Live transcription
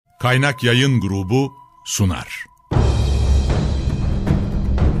Kaynak Yayın Grubu sunar.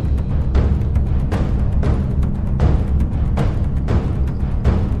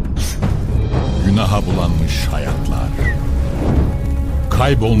 Günaha bulanmış hayatlar,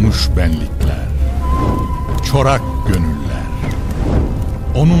 kaybolmuş benlikler, çorak gönüller,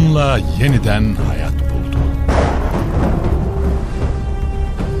 onunla yeniden hayat buldu.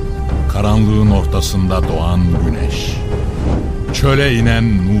 Karanlığın ortasında doğan güneş, çöle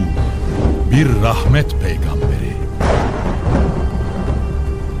inen nur, bir rahmet peygamberi.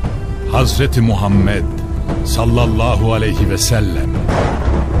 Hazreti Muhammed sallallahu aleyhi ve sellem,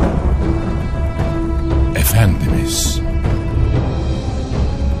 Efendimiz.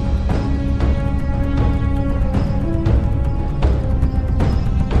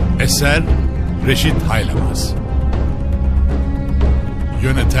 Eser Reşit Haylamaz.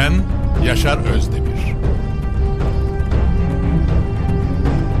 Yöneten Yaşar Özdemir.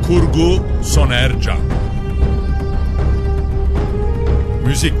 Kurgu Soner Can.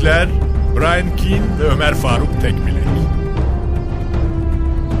 Müzikler Brian Keane ve Ömer Faruk Tekbilek.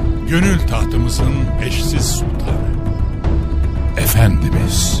 Gönül tahtımızın eşsiz sultanı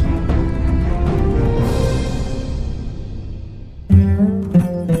Efendimiz.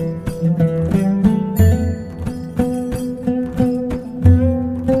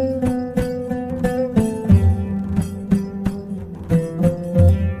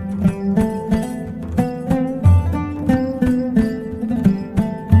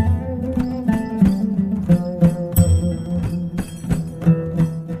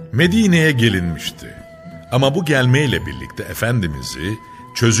 Medine'ye gelinmişti. Ama bu gelmeyle birlikte Efendimiz'i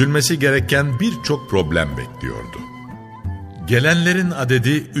çözülmesi gereken birçok problem bekliyordu. Gelenlerin adedi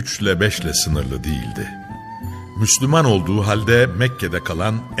 3 ile 5 ile sınırlı değildi. Müslüman olduğu halde Mekke'de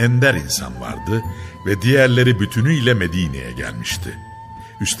kalan ender insan vardı ve diğerleri bütünüyle Medine'ye gelmişti.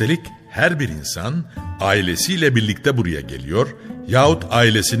 Üstelik her bir insan ailesiyle birlikte buraya geliyor yahut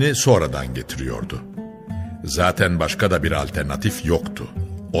ailesini sonradan getiriyordu. Zaten başka da bir alternatif yoktu.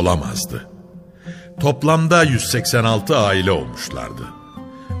 Olamazdı. Toplamda 186 aile olmuşlardı.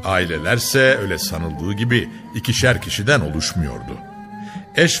 Ailelerse öyle sanıldığı gibi 2'şer kişiden oluşmuyordu.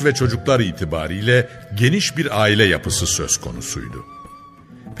 Eş ve çocuklar itibariyle geniş bir aile yapısı söz konusuydu.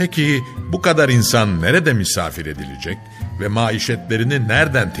 Peki bu kadar insan nerede misafir edilecek ve maişetlerini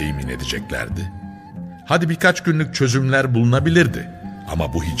nereden temin edeceklerdi? Hadi birkaç günlük çözümler bulunabilirdi.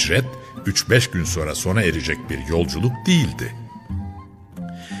 Ama bu hicret 3-5 gün sonra sona erecek bir yolculuk değildi.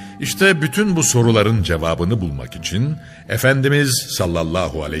 İşte bütün bu soruların cevabını bulmak için Efendimiz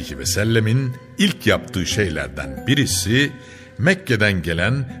sallallahu aleyhi ve sellemin ilk yaptığı şeylerden birisi Mekke'den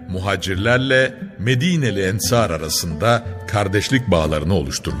gelen muhacirlerle Medineli ensar arasında kardeşlik bağlarını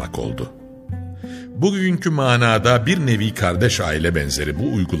oluşturmak oldu. Bugünkü manada bir nevi kardeş aile benzeri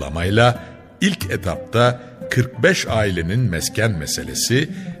bu uygulamayla ilk etapta 45 ailenin mesken meselesi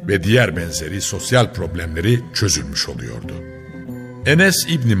ve diğer benzeri sosyal problemleri çözülmüş oluyordu. Enes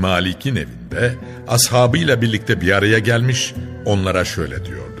İbni Malik'in evinde ashabıyla birlikte bir araya gelmiş, onlara şöyle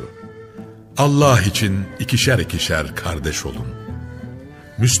diyordu: Allah için 2'şer 2'şer kardeş olun.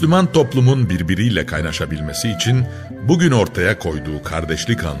 Müslüman toplumun birbiriyle kaynaşabilmesi için bugün ortaya koyduğu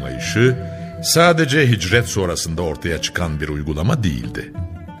kardeşlik anlayışı sadece hicret sonrasında ortaya çıkan bir uygulama değildi.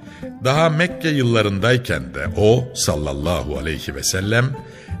 Daha Mekke yıllarındayken de o sallallahu aleyhi ve sellem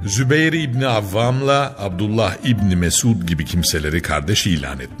Zübeyir İbni Avvam'la Abdullah İbni Mesud gibi kimseleri kardeş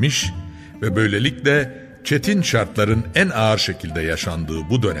ilan etmiş ve böylelikle çetin şartların en ağır şekilde yaşandığı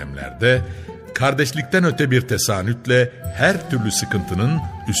bu dönemlerde kardeşlikten öte bir tesanütle her türlü sıkıntının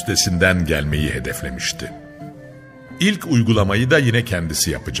üstesinden gelmeyi hedeflemişti. İlk uygulamayı da yine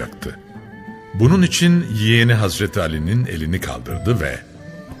kendisi yapacaktı. Bunun için yeğeni Hazreti Ali'nin elini kaldırdı ve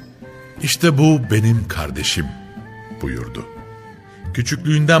 "İşte bu benim kardeşim" buyurdu.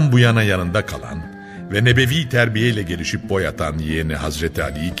 Küçüklüğünden bu yana yanında kalan ve nebevi terbiyeyle gelişip boy atan yeğeni Hazreti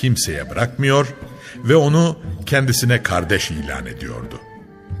Ali'yi kimseye bırakmıyor ve onu kendisine kardeş ilan ediyordu.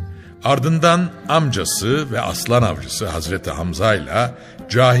 Ardından amcası ve aslan avcısı Hazreti Hamza ile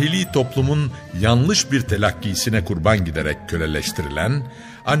cahili toplumun yanlış bir telakkisine kurban giderek köleleştirilen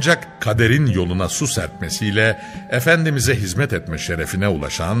ancak kaderin yoluna su serpmesiyle Efendimiz'e hizmet etme şerefine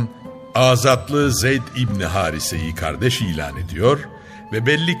ulaşan azatlı Zeyd İbni Harise'yi kardeş ilan ediyor ve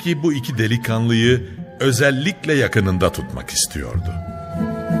belli ki bu iki delikanlıyı özellikle yakınında tutmak istiyordu.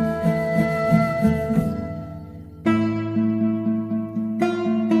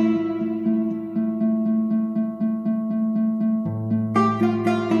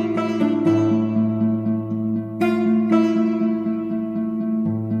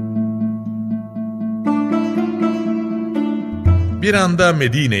 Bir anda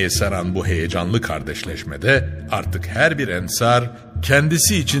Medine'ye saran bu heyecanlı kardeşleşmede artık her bir ensar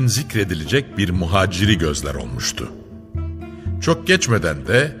kendisi için zikredilecek bir muhaciri gözler olmuştu. Çok geçmeden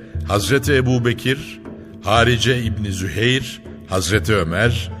de Hazreti Ebubekir, Harice İbni Züheyr, Hazreti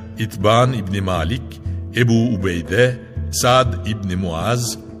Ömer, İtban İbni Malik, Ebu Ubeyde, Sa'd İbni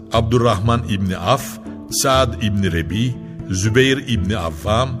Muaz, Abdurrahman İbni Af, Sa'd İbni Rebi, Zübeyir İbni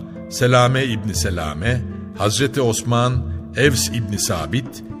Avvam, Selame İbni Selame, Hazreti Osman, Evs İbni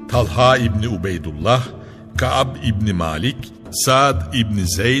Sabit, Talha İbni Ubeydullah, Ka'b İbni Malik, Sa'd İbni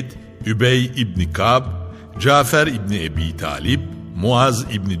Zeyd, Übey İbni Ka'b, Cafer İbni Ebi Talib, Muaz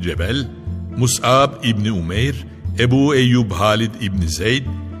İbni Cebel, Mus'ab İbni Umeyr, Ebu Eyyub Halid İbni Zeyd,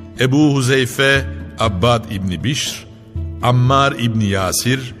 Ebu Huzeyfe Abbad İbni Bişr, Ammar İbni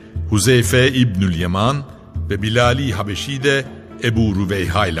Yasir, Huzeyfe İbnül Yaman ve Bilali Habeşi de Ebu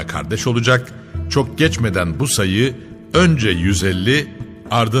Rüveyha ile kardeş olacak. Çok geçmeden bu sayı önce 150,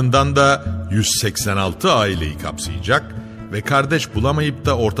 ardından da 186 aileyi kapsayacak ve kardeş bulamayıp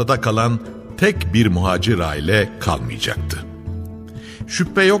da ortada kalan tek bir muhacir aile kalmayacaktı.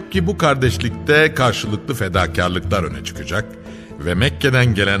 Şüphe yok ki bu kardeşlikte karşılıklı fedakarlıklar öne çıkacak ve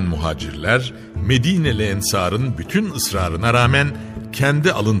Mekke'den gelen muhacirler Medineli ensarın bütün ısrarına rağmen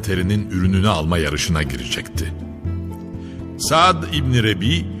kendi alın terinin ürününü alma yarışına girecekti. Sa'd İbni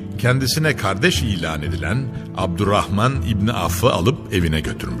Rebi kendisine kardeş ilan edilen Abdurrahman İbni Aff'ı alıp evine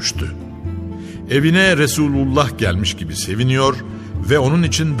götürmüştü. Evine Resulullah gelmiş gibi seviniyor ve onun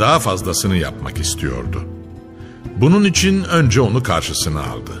için daha fazlasını yapmak istiyordu. Bunun için önce onu karşısına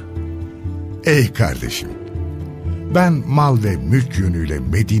aldı. Ey kardeşim, ben mal ve mülk yönüyle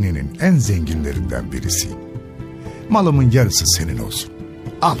Medine'nin en zenginlerinden birisiyim. Malımın yarısı senin olsun.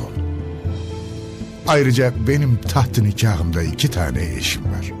 Al onu. Ayrıca benim taht-ı nikahımda 2 tane eşim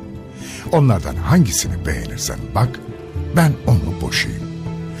var. Onlardan hangisini beğenirsen bak, ben onu boşayayım.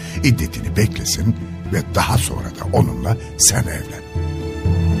 İddetini beklesin ve daha sonra da onunla sen evlen.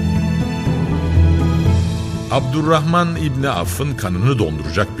 Abdurrahman İbni Aff'ın kanını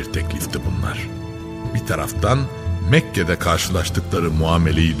donduracak bir teklifti bunlar. Bir taraftan Mekke'de karşılaştıkları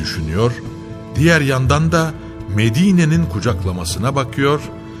muameleyi düşünüyor, diğer yandan da Medine'nin kucaklamasına bakıyor,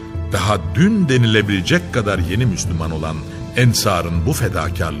 daha dün denilebilecek kadar yeni Müslüman olan ensarın bu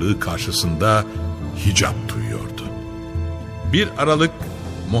fedakarlığı karşısında hicap duyuyordu. Bir aralık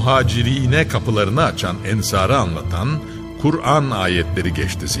muhacirine kapılarını açan ensarı anlatan Kur'an ayetleri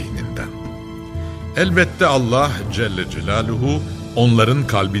geçti zihninden. Elbette Allah Celle Celaluhu onların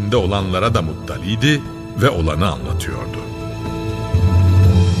kalbinde olanlara da muttaliydi ve olanı anlatıyordu.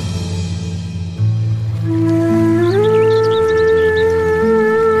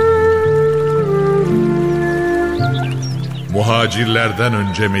 Muhacirlerden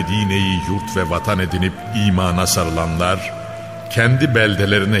önce Medine'yi yurt ve vatan edinip imana sarılanlar, kendi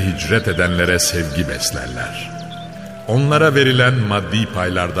beldelerine hicret edenlere sevgi beslerler. Onlara verilen maddi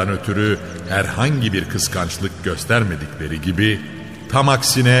paylardan ötürü herhangi bir kıskançlık göstermedikleri gibi, tam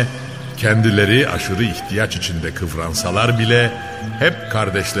aksine kendileri aşırı ihtiyaç içinde kıvransalar bile hep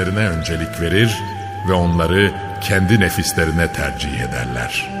kardeşlerine öncelik verir ve onları kendi nefislerine tercih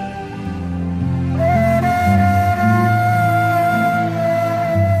ederler.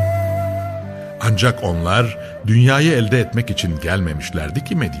 Ancak onlar dünyayı elde etmek için gelmemişlerdi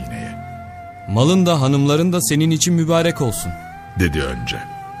ki Medine'ye. Malın da hanımların da senin için mübarek olsun, dedi önce.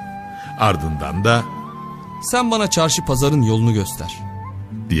 Ardından da sen bana çarşı pazarın yolunu göster,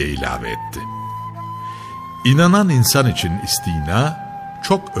 diye ilave etti. İnanan insan için istina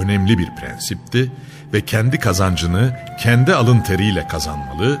çok önemli bir prensipti ve kendi kazancını kendi alın teriyle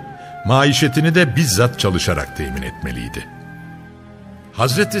kazanmalı, maişetini de bizzat çalışarak temin etmeliydi.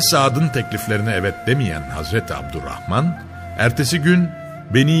 Hazreti Sa'd'ın tekliflerine evet demeyen Hazreti Abdurrahman, ertesi gün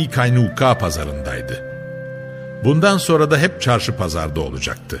Beni Kaynuka pazarındaydı. Bundan sonra da hep çarşı pazarda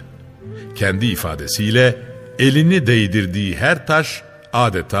olacaktı. Kendi ifadesiyle elini değdirdiği her taş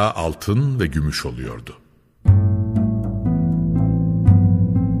adeta altın ve gümüş oluyordu.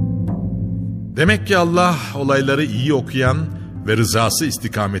 Demek ki Allah olayları iyi okuyan ve rızası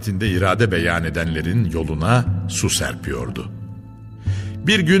istikametinde irade beyan edenlerin yoluna su serpiyordu.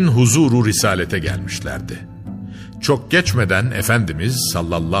 Bir gün huzuru risalete gelmişlerdi. Çok geçmeden Efendimiz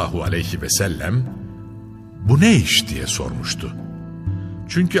sallallahu aleyhi ve sellem "Bu ne iş?" diye sormuştu.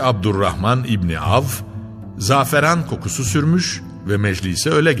 Çünkü Abdurrahman İbni Av zaferan kokusu sürmüş ve meclise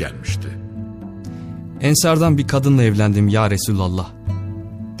öyle gelmişti. Ensardan bir kadınla evlendim ya Resulallah,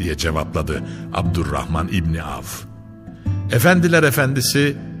 diye cevapladı Abdurrahman İbni Av. Efendiler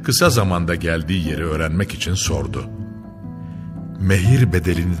efendisi kısa zamanda geldiği yeri öğrenmek için sordu. Mehir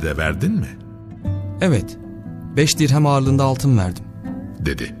bedelini de verdin mi? Evet. 5 dirhem ağırlığında altın verdim,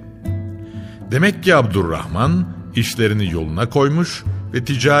 dedi. Demek ki Abdurrahman işlerini yoluna koymuş ve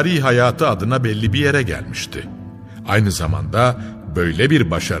ticari hayatı adına belli bir yere gelmişti. Aynı zamanda böyle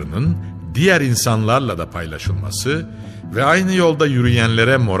bir başarının diğer insanlarla da paylaşılması ve aynı yolda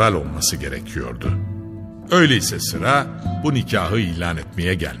yürüyenlere moral olması gerekiyordu. Öyleyse sıra bu nikahı ilan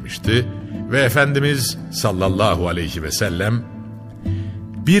etmeye gelmişti ve Efendimiz sallallahu aleyhi ve sellem,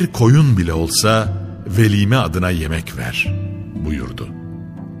 "Bir koyun bile olsa velime adına yemek ver," buyurdu.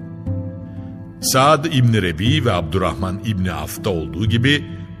 Sa'd İbni Rebi ve Abdurrahman İbni Avf'ta olduğu gibi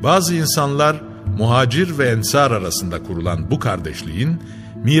bazı insanlar muhacir ve ensar arasında kurulan bu kardeşliğin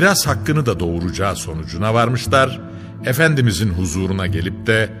miras hakkını da doğuracağı sonucuna varmışlar. Efendimizin huzuruna gelip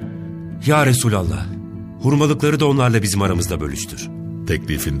de "Ya Resulallah, hurmalıkları da onlarla bizim aramızda bölüştür,"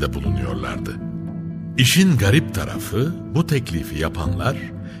 teklifinde bulunuyorlardı. İşin garip tarafı, bu teklifi yapanlar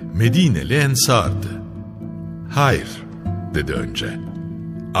Medineli ensardı. "Hayır," dedi önce.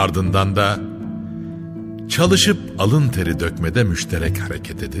 Ardından da "Çalışıp alın teri dökmede müşterek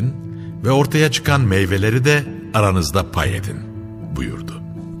hareket edin ve ortaya çıkan meyveleri de aranızda pay edin," buyurdu.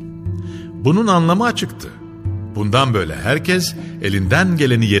 Bunun anlamı açıktı. Bundan böyle herkes elinden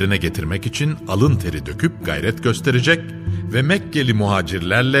geleni yerine getirmek için alın teri döküp gayret gösterecek ve Mekkeli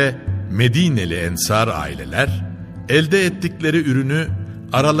muhacirlerle Medineli ensar aileler elde ettikleri ürünü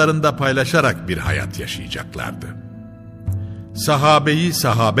aralarında paylaşarak bir hayat yaşayacaklardı. Sahabeyi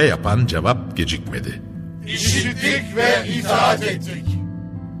sahabe yapan cevap gecikmedi. İşittik ve itaat ettik.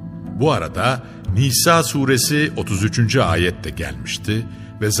 Bu arada Nisa suresi 33. ayette gelmişti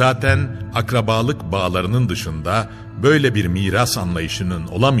ve zaten akrabalık bağlarının dışında böyle bir miras anlayışının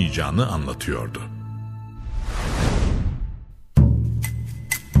olamayacağını anlatıyordu.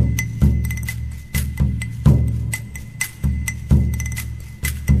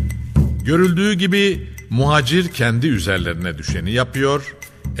 Görüldüğü gibi muhacir kendi üzerlerine düşeni yapıyor,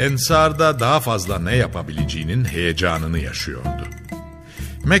 ensar da daha fazla ne yapabileceğinin heyecanını yaşıyordu.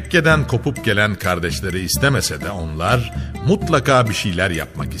 Mekke'den kopup gelen kardeşleri istemese de onlar mutlaka bir şeyler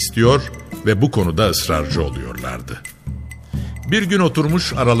yapmak istiyor ve bu konuda ısrarcı oluyorlardı. Bir gün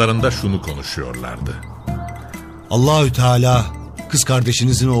oturmuş aralarında şunu konuşuyorlardı. Allahü Teala kız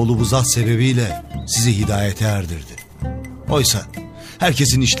kardeşinizin oğlu bu zat sebebiyle sizi hidayete erdirdi. Oysa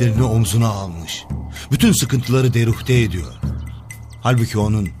herkesin işlerini omzuna almış, bütün sıkıntıları deruhte ediyor. Halbuki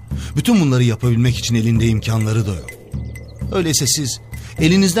onun bütün bunları yapabilmek için elinde imkanları da yok. Öyleyse siz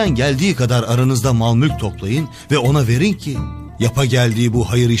elinizden geldiği kadar aranızda mal mülk toplayın ve ona verin ki yapa geldiği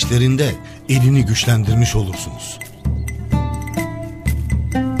bu hayır işlerinde elini güçlendirmiş olursunuz.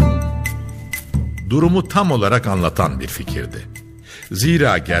 Durumu tam olarak anlatan bir fikirdi.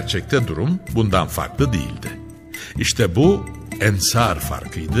 Zira gerçekte durum bundan farklı değildi. İşte bu ensar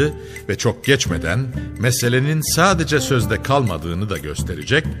farkıydı ve çok geçmeden meselenin sadece sözde kalmadığını da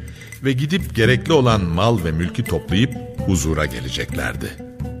gösterecek ve gidip gerekli olan mal ve mülkü toplayıp huzura geleceklerdi.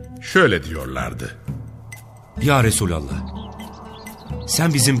 Şöyle diyorlardı. "Ya Resulallah,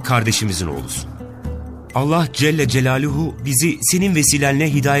 sen bizim kardeşimizin oğlusun. Allah Celle Celaluhu bizi senin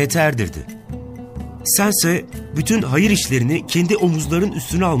vesilenle hidayete erdirdi. Sense bütün hayır işlerini kendi omuzların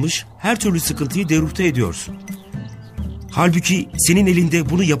üstüne almış, her türlü sıkıntıyı deruhte ediyorsun. Halbuki senin elinde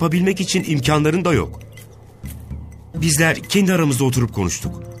bunu yapabilmek için imkanların da yok. Bizler kendi aramızda oturup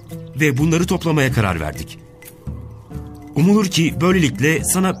konuştuk ve bunları toplamaya karar verdik. Umulur ki böylelikle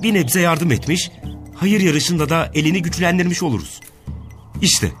sana bir nebze yardım etmiş, hayır yarışında da elini güçlendirmiş oluruz.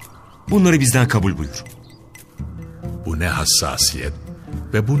 İşte bunları bizden kabul buyur." Bu ne hassasiyet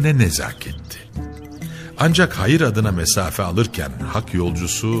ve bu ne nezaketti. Ancak hayır adına mesafe alırken hak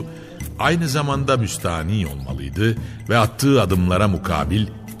yolcusu aynı zamanda müstahni olmalıydı ve attığı adımlara mukabil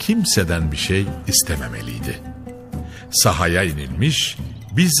kimseden bir şey istememeliydi. Sahaya inilmiş,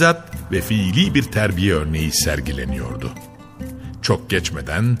 bizzat ve fiili bir terbiye örneği sergileniyordu. Çok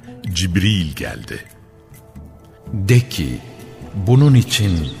geçmeden Cibril geldi. "De ki, bunun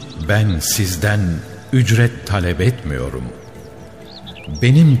için ben sizden ücret talep etmiyorum.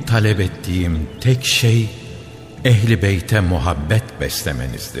 Benim talep ettiğim tek şey Ehl-i Beyt'e muhabbet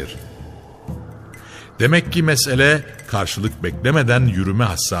beslemenizdir." Demek ki mesele karşılık beklemeden yürüme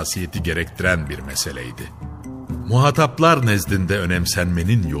hassasiyeti gerektiren bir meseleydi. Muhataplar nezdinde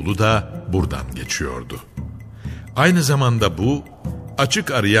önemsenmenin yolu da buradan geçiyordu. Aynı zamanda bu,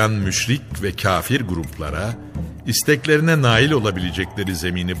 açık arayan müşrik ve kafir gruplara isteklerine nail olabilecekleri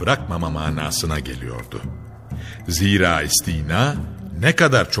zemini bırakmama manasına geliyordu. Zira istina ne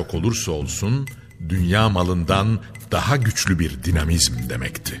kadar çok olursa olsun dünya malından daha güçlü bir dinamizm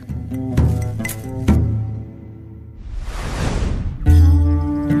demekti.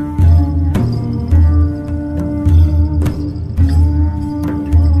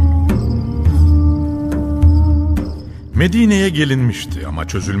 Medine'ye gelinmişti ama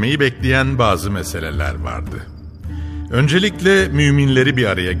çözülmeyi bekleyen bazı meseleler vardı. Öncelikle müminleri bir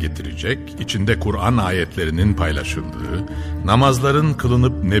araya getirecek, içinde Kur'an ayetlerinin paylaşıldığı, namazların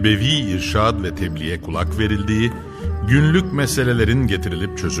kılınıp nebevi irşad ve tebliğe kulak verildiği, günlük meselelerin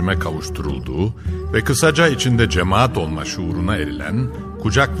getirilip çözüme kavuşturulduğu ve kısaca içinde cemaat olma şuuruna erilen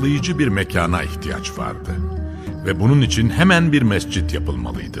kucaklayıcı bir mekana ihtiyaç vardı. Ve bunun için hemen bir mescit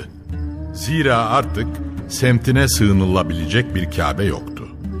yapılmalıydı. Zira artık semtine sığınılabilecek bir Kabe yoktu.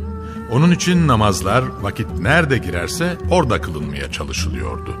 Onun için namazlar vakit nerede girerse orada kılınmaya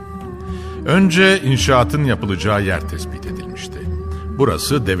çalışılıyordu. Önce inşaatın yapılacağı yer tespit edilmişti.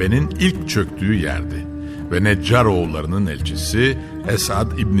 Burası devenin ilk çöktüğü yerdi ve Neccaroğullarının elçisi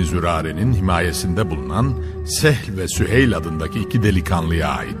Esad İbni Zürare'nin himayesinde bulunan Sehl ve Süheyl adındaki iki delikanlıya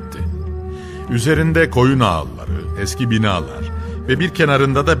aitti. Üzerinde koyun ağılları, eski binalar ve bir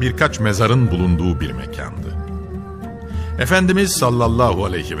kenarında da birkaç mezarın bulunduğu bir mekandı. Efendimiz sallallahu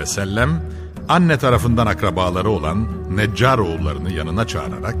aleyhi ve sellem anne tarafından akrabaları olan Neccaroğullarını yanına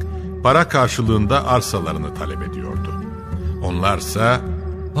çağırarak para karşılığında arsalarını talep ediyordu. Onlarsa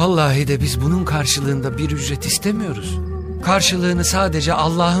 "Vallahi de biz bunun karşılığında bir ücret istemiyoruz. Karşılığını sadece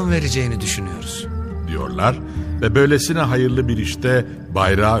Allah'ın vereceğini düşünüyoruz," diyorlar ve böylesine hayırlı bir işte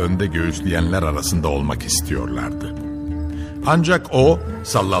bayrağı önde göğüsleyenler arasında olmak istiyorlardı. Ancak o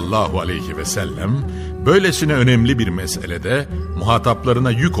sallallahu aleyhi ve sellem böylesine önemli bir meselede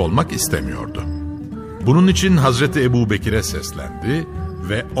muhataplarına yük olmak istemiyordu. Bunun için Hazreti Ebubekir'e seslendi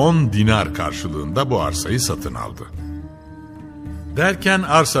ve 10 dinar karşılığında bu arsayı satın aldı. Derken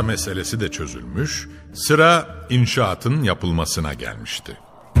arsa meselesi de çözülmüş, sıra inşaatın yapılmasına gelmişti.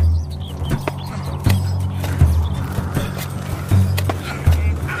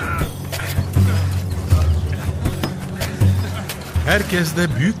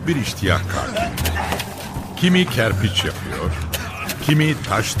 Herkeste büyük bir iştiyak hakim. Kimi kerpiç yapıyor, kimi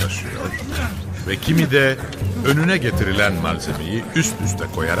taş taşıyor ve kimi de önüne getirilen malzemeyi üst üste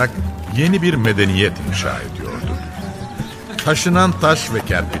koyarak yeni bir medeniyet inşa ediyordu. Taşınan taş ve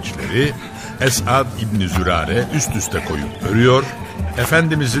kerpiçleri Esad İbni Zürare üst üste koyup örüyor,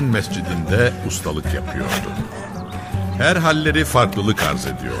 Efendimizin mescidinde ustalık yapıyordu. Her halleri farklılık arz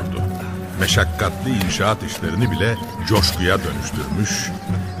ediyordu. Meşakkatli inşaat işlerini bile coşkuya dönüştürmüş.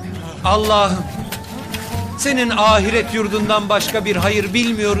 "Allah'ım, senin ahiret yurdundan başka bir hayır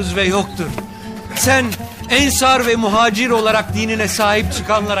bilmiyoruz ve yoktur. Sen ensar ve muhacir olarak dinine sahip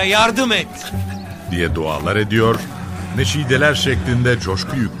çıkanlara yardım et," diye dualar ediyor, neşideler şeklinde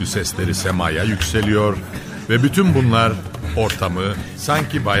coşku yüklü sesleri semaya yükseliyor ve bütün bunlar ortamı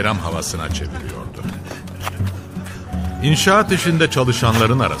sanki bayram havasına çeviriyordu. İnşaat işinde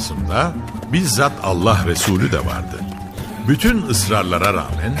çalışanların arasında bizzat Allah Resulü de vardı. Bütün ısrarlara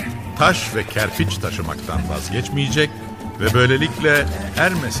rağmen taş ve kerpiç taşımaktan vazgeçmeyecek ve böylelikle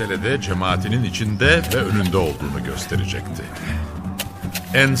her meselede cemaatinin içinde ve önünde olduğunu gösterecekti.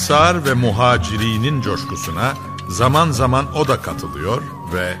 Ensar ve muhacirinin coşkusuna zaman zaman o da katılıyor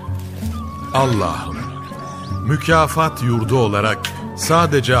ve "Allah'ım, mükafat yurdu olarak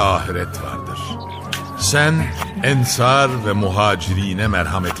sadece ahiret vardır. Sen ensar ve muhacirine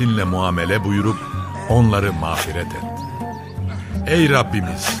merhametinle muamele buyurup onları mağfiret et. Ey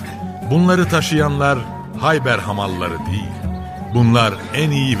Rabbimiz, bunları taşıyanlar Hayber hamalları değil, bunlar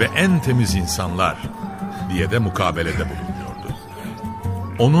en iyi ve en temiz insanlar," diye de mukabelede bulunuyordu.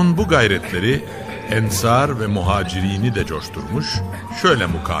 Onun bu gayretleri ensar ve muhacirini de coşturmuş, şöyle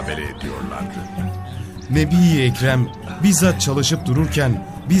mukabele ediyorlardı. "Nebi-i Ekrem bizzat çalışıp dururken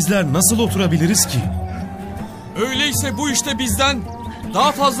bizler nasıl oturabiliriz ki? Öyleyse bu işte bizden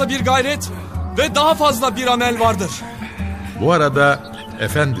daha fazla bir gayret ve daha fazla bir amel vardır." Bu arada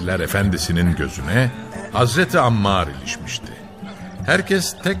efendiler efendisinin gözüne Hazreti Ammar ilişmişti.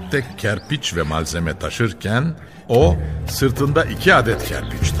 Herkes tek tek kerpiç ve malzeme taşırken o sırtında 2 adet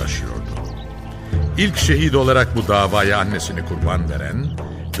kerpiç taşıyordu. İlk şehit olarak bu davaya annesini kurban veren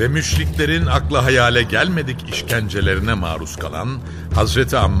ve müşriklerin akla hayale gelmedik işkencelerine maruz kalan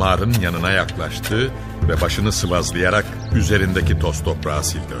Hazreti Ammar'ın yanına yaklaştı ve başını sıvazlayarak üzerindeki toz toprağı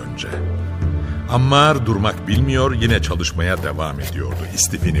sildi önce. Ammar durmak bilmiyor, yine çalışmaya devam ediyordu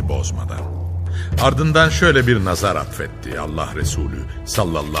istifini bozmadan. Ardından şöyle bir nazar atfetti Allah Resulü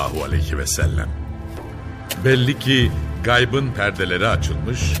sallallahu aleyhi ve sellem. Belli ki gaybın perdeleri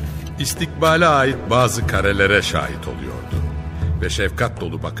açılmış, istikbale ait bazı karelere şahit oluyordu. Ve şefkat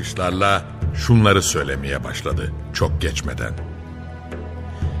dolu bakışlarla şunları söylemeye başladı çok geçmeden.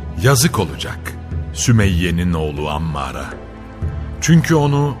 Yazık olacak Sümeyye'nin oğlu Ammar'a. Çünkü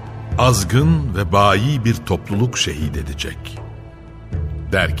onu azgın ve bayi bir topluluk şehit edecek.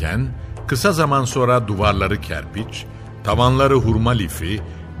 Derken kısa zaman sonra duvarları kerpiç, Tavanları hurma lifi,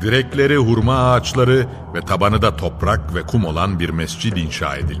 direkleri hurma ağaçları ve tabanı da toprak ve kum olan bir mescid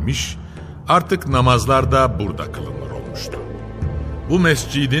inşa edilmiş, artık namazlar da burada kılınır olmuştu. Bu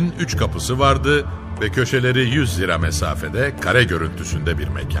mescidin 3 kapısı vardı ve köşeleri 100 zira mesafede kare görüntüsünde bir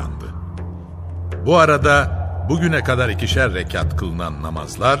mekandı. Bu arada bugüne kadar 2'şer rekat kılınan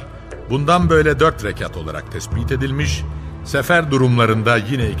namazlar, bundan böyle 4 rekat olarak tespit edilmiş, sefer durumlarında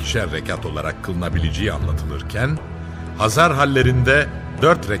yine 2'şer rekat olarak kılınabileceği anlatılırken, hazar hallerinde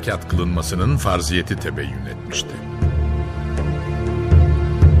 4 rekat kılınmasının farziyeti tebeyyün etmişti.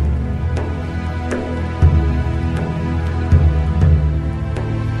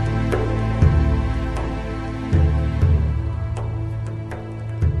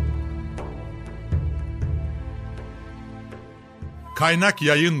 Kaynak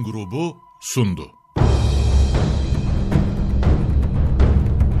Yayın Grubu sundu.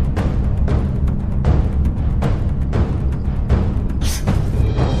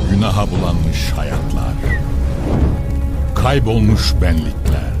 Günaha bulanmış hayatlar, kaybolmuş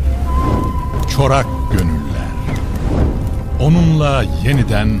benlikler, çorak gönüller, onunla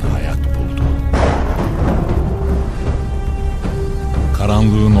yeniden hayat buldu.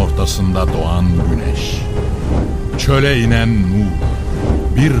 Karanlığın ortasında doğan güneş, çöle inen nur,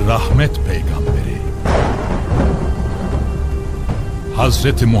 bir rahmet peygamberi.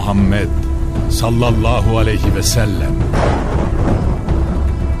 Hazreti Muhammed sallallahu aleyhi ve sellem,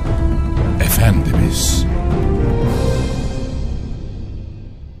 Efendimiz